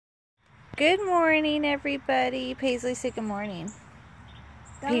Good morning, everybody. Paisley said good morning.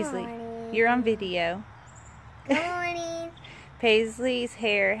 Good Paisley, morning. you're on video. Good morning. Paisley's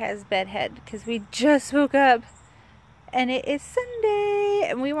hair has bedhead because we just woke up and it is Sunday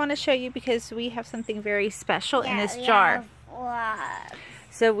and we want to show you because we have something very special in this jar.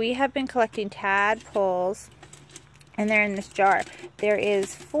 So we have been collecting tadpoles and they're in this jar. There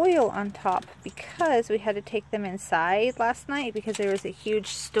is foil on top because we had to take them inside last night because there was a huge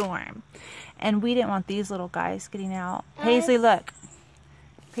storm and we didn't want these little guys getting out. Paisley, look.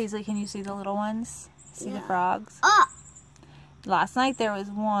 Paisley, can you see the little ones? See the frogs? Oh! Last night there was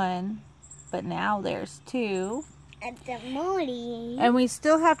one, but now there's two. At the morning. And we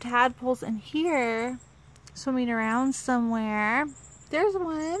still have tadpoles in here swimming around somewhere. There's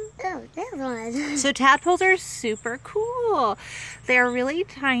one. Oh, there's one. So tadpoles are super cool. They're really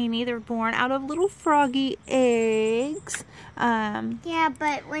tiny. They're born out of little froggy eggs. Yeah,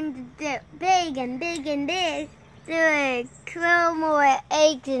 but when they're big and big and big, there will grow more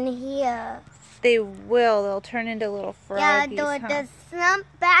eggs in here. They will. They'll turn into little froggies. Yeah, they'll slump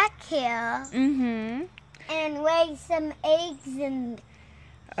back here. Mm-hmm. And lay some eggs in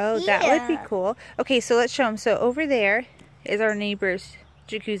Oh, here. that would be cool. Okay, so let's show them. So over there is our neighbor's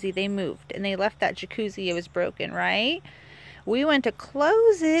jacuzzi. They moved and they left that jacuzzi. It was broken, right? We went to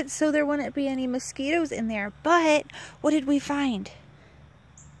close it so there wouldn't be any mosquitoes in there. But what did we find?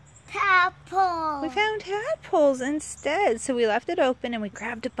 Tadpoles. We found tadpoles instead. So we left it open and we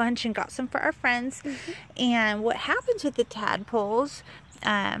grabbed a bunch and got some for our friends. And what happens with the tadpoles,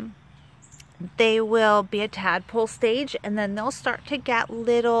 they will be a tadpole stage and then they'll start to get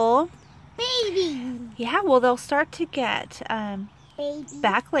little baby. Yeah, well, they'll start to get Baby.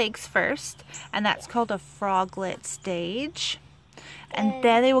 back legs first, and that's called a froglet stage. And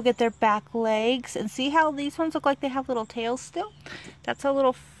then they will get their back legs. And see how these ones look like they have little tails still? That's a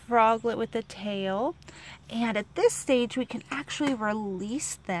little froglet with a tail. And at this stage, we can actually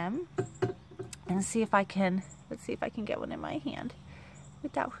release them. And see if I can, let's see if I can get one in my hand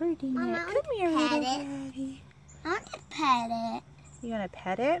without hurting Mama, it. Come here, little pet it. baby. I want to pet it. You want to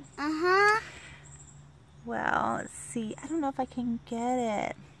pet it? Uh-huh. Well, let's see. I don't know if I can get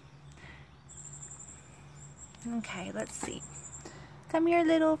it. Okay, let's see. Come here,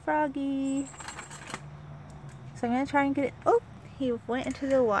 little froggy. So I'm going to try and get it. Oh, he went into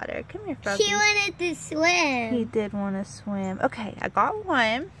the water. Come here, froggy. He wanted to swim. He did want to swim. Okay, I got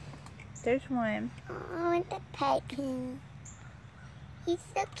one. There's one. Oh, I want to pet him. He's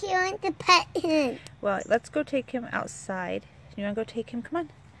so cute. I want to pet him. Well, let's go take him outside. You want to go take him? Come on.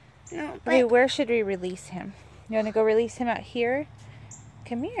 No, but Okay, where should we release him? You want to go release him out here?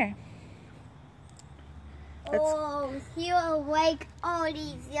 Come here. oh, he will like all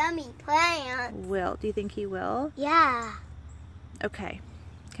these yummy plants. Will. Do you think he will? Yeah. Okay.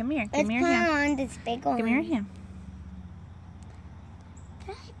 Come here. Let's Give me your put hand. him on this big one. Give me your hand.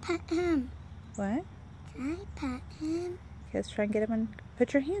 Can I pet him? What? Can I pet him? Okay, let's try and get him and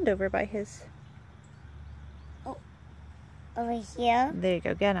put your hand over by his... Over here? There you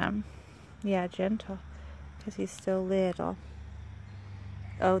go. Get him. Yeah, gentle. Because he's still little.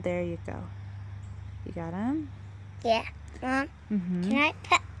 Oh, there you go. You got him? Yeah. Mom, Mm-hmm. can I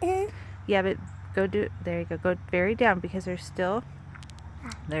pet him? Yeah, but go do... There you go. Go very down because they're still...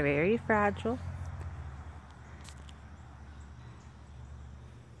 They're very fragile.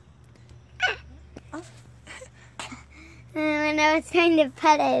 When I was trying to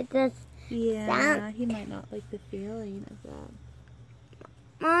pet it, just... Yeah, he might not like the feeling of that.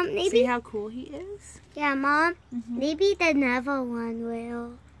 Mom, maybe... See how cool he is? Yeah, Mom, Mm-hmm. maybe the another one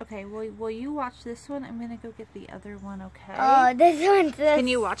will. Okay, well, will you watch this one? I'm going to go get the other one, okay? Oh, this one's just... Can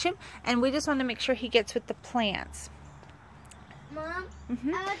you watch him? And we just want to make sure he gets with the plants. Mom,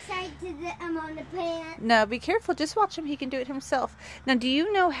 Mm-hmm. I'm excited to get him on the plant. No, be careful. Just watch him. He can do it himself. Now, do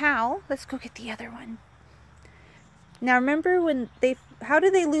you know how? Let's go get the other one. Now, remember when they... How do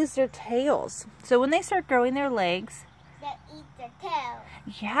they lose their tails? So when they start growing their legs... They eat their tail.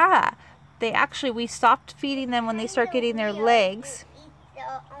 Yeah. They actually... We stopped feeding them when they start getting their legs. They eat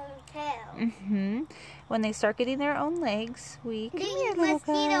their own tail. Mm-hmm. When they start getting their own legs, we... Come They here, eat little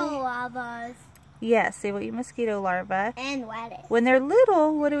mosquito guy. larvae Yes, they will eat mosquito larvae. and lettuce. When they're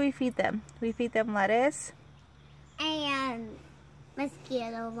little, what do we feed them? We feed them lettuce. And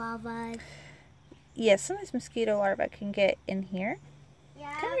mosquito larvae. Yes, sometimes mosquito larvae can get in here.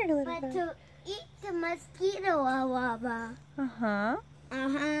 Yeah, Come here, little but guy. to eat the mosquito larvae. Uh-huh.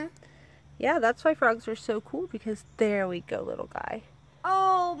 Uh-huh. Yeah, that's why frogs are so cool because there we go, little guy.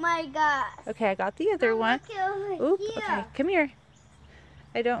 Oh my gosh. Okay, I got the other one. Look over Oop, here. okay, come here.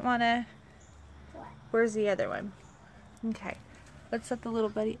 I don't want to... What? Where's the other one? Okay. Let's let the little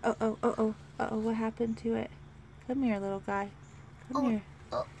buddy. What happened to it? Come here, little guy. Come here.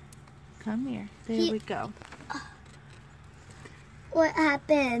 Come here. There we go. What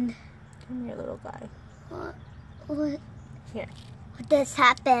happened? Come here, little guy. What? Here. What just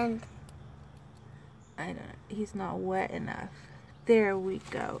happened? I don't know. He's not wet enough. There we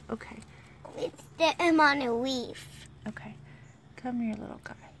go. Okay. Let's get him on a leaf. Okay. Come here, little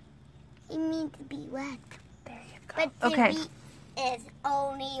guy. He needs to be wet. There you go. But the leaf is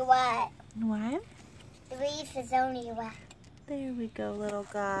only wet. What? The leaf is only wet. There we go, little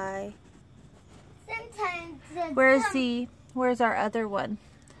guy. Sometimes. Where's our other one?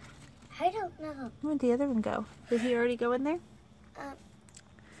 I don't know. Where'd the other one go? Did he already go in there?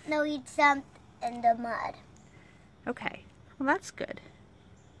 No, he jumped in the mud. Okay. Well, that's good.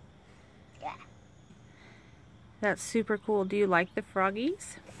 Yeah. That's super cool. Do you like the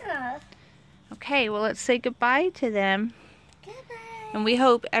froggies? Yeah. Okay, well, let's say goodbye to them. Goodbye. And we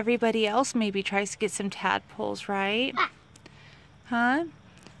hope everybody else maybe tries to get some tadpoles, right? Huh?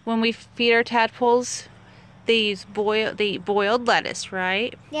 When we feed our tadpoles, they eat boiled lettuce,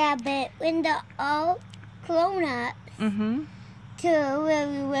 right? Yeah, but when they're all grown up to a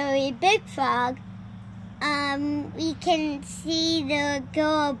really, really big frog, we can see the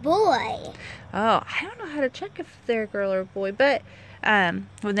girl or boy. Oh, I don't know how to check if they're a girl or a boy, but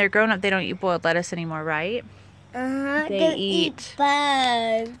when they're grown up, they don't eat boiled lettuce anymore, right? They eat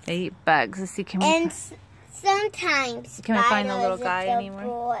bugs. They eat bugs. Let's see, Sometimes can we find the little guy anymore?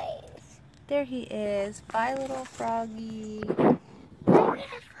 Boys. There he is. Bye, little froggy. Bye, little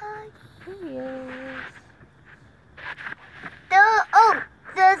froggy. Here he is.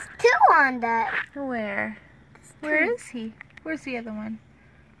 There's two on that. Where? Where is he? Where's the other one?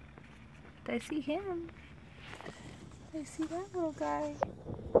 Did I see him? Did I see that little guy?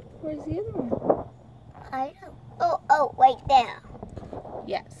 Where's the other one? I don't. Right there.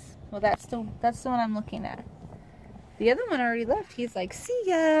 Yes. Well, that's the one I'm looking at. The other one already left. He's like, see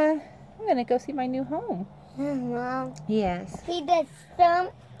ya. I'm gonna go see my new home. Mom. Yes. He did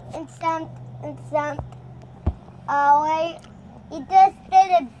stomp and stomp and stomp. Alright. He just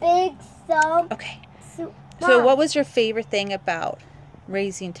did a big stomp. Okay. So what was your favorite thing about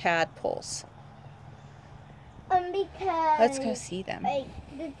raising tadpoles? Because Let's go see them. They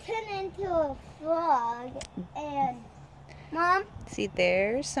turn into a frog and Mom? See,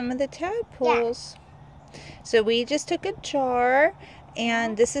 there's some of the tadpoles. Yeah. So we just took a jar,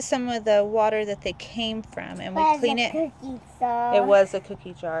 and this is some of the water that they came from, and we clean it. It was a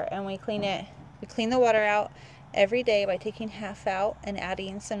cookie jar, and we clean it. We clean the water out every day by taking half out and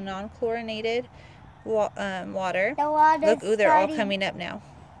adding some non-chlorinated water. Look, ooh, they're all coming up now.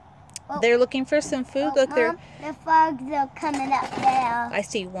 They're looking for some food. Look, Mom, the frogs are coming up there. I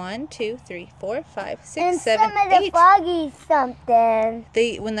see 1, 2, 3, 4, 5, 6, and 7, some of the 8. froggies something.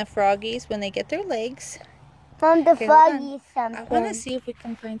 When they get their legs. Mom, the froggies something. I want to see if we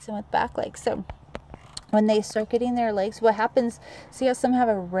can find some with back legs. So when they start getting their legs, what happens? See how some have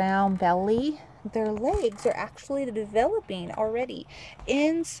a round belly? Their legs are actually developing already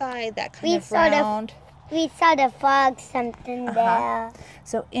inside that kind of round. We saw the frog something there.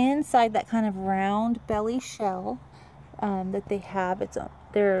 So inside that kind of round belly shell that they have,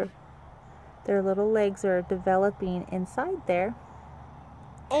 their little legs are developing inside there.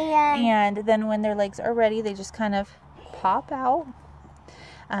 And then when their legs are ready, they just kind of pop out.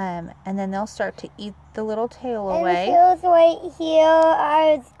 And then they'll start to eat the little tail away. And it feels right here.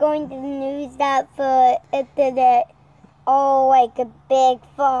 I was going to use that for it did it. Oh, like a big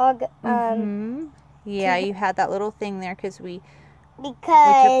frog. Yeah, you had that little thing there because we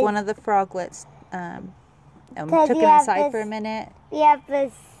took one of the froglets and took him inside for a minute. We have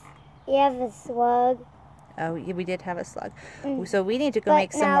a slug. Oh, yeah, we did have a slug. So we need to go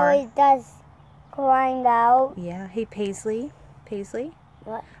make some more. more. Now it does grind out. Yeah. Hey, Paisley.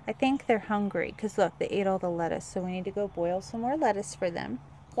 What? I think they're hungry because look, they ate all the lettuce. So we need to go boil some more lettuce for them.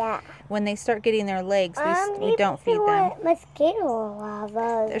 Yeah. When they start getting their legs, we don't feed them. Mosquito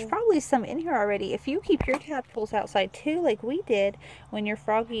larvae. There's probably some in here already. If you keep your tadpoles outside too, like we did, when your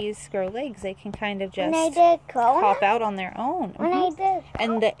froggies grow legs, they can kind of just pop out on their own.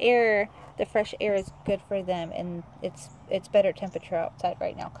 And the fresh air is good for them, and it's better temperature outside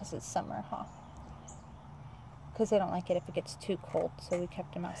right now because it's summer, huh? Because they don't like it if it gets too cold, so we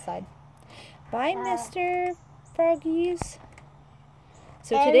kept them outside. Bye, Mr. Froggies.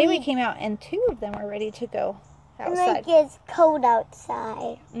 So today we came out and 2 of them are ready to go outside. And it gets cold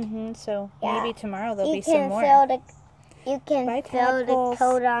outside. So maybe tomorrow there'll be some more. You can feel the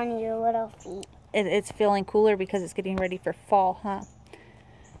cold on your little feet. It's feeling cooler because it's getting ready for fall, huh?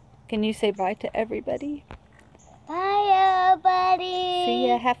 Can you say bye to everybody? Bye, everybody. See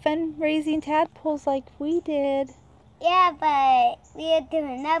ya. Have fun raising tadpoles like we did. Yeah, but we'll do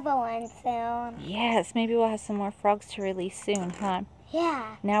another one soon. Yes, maybe we'll have some more frogs to release soon, huh?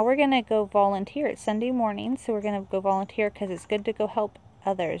 Yeah. Now we're going to go volunteer. It's Sunday morning, so we're going to go volunteer because it's good to go help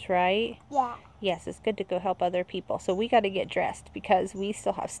others, right? Yeah. Yes, it's good to go help other people. So we got to get dressed because we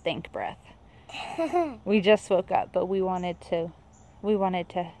still have stink breath. We just woke up, but we wanted to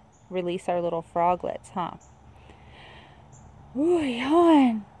release our little froglets, huh? Ooh,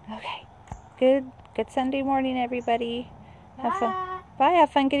 yawn. Okay. Good Sunday morning, everybody. Have fun. Bye. Have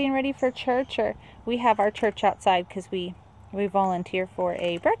fun getting ready for church. Or we have our church outside because we volunteer for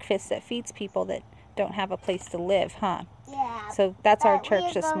a breakfast that feeds people that don't have a place to live, huh? Yeah. So that's our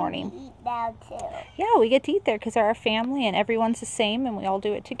church this morning. We eat now too. Yeah, we get to eat there because they're our family and everyone's the same and we all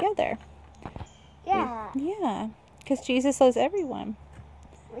do it together. Yeah. Yeah, because Jesus loves everyone.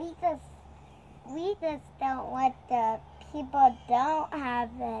 We just don't want the people don't have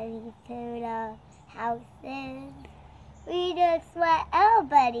any food or houses. We just want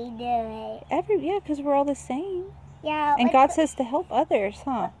everybody to do it. Yeah, because we're all the same. Yeah. And God says to help others,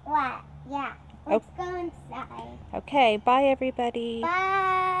 huh? What? Yeah. Let's go inside. Okay, bye everybody.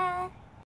 Bye.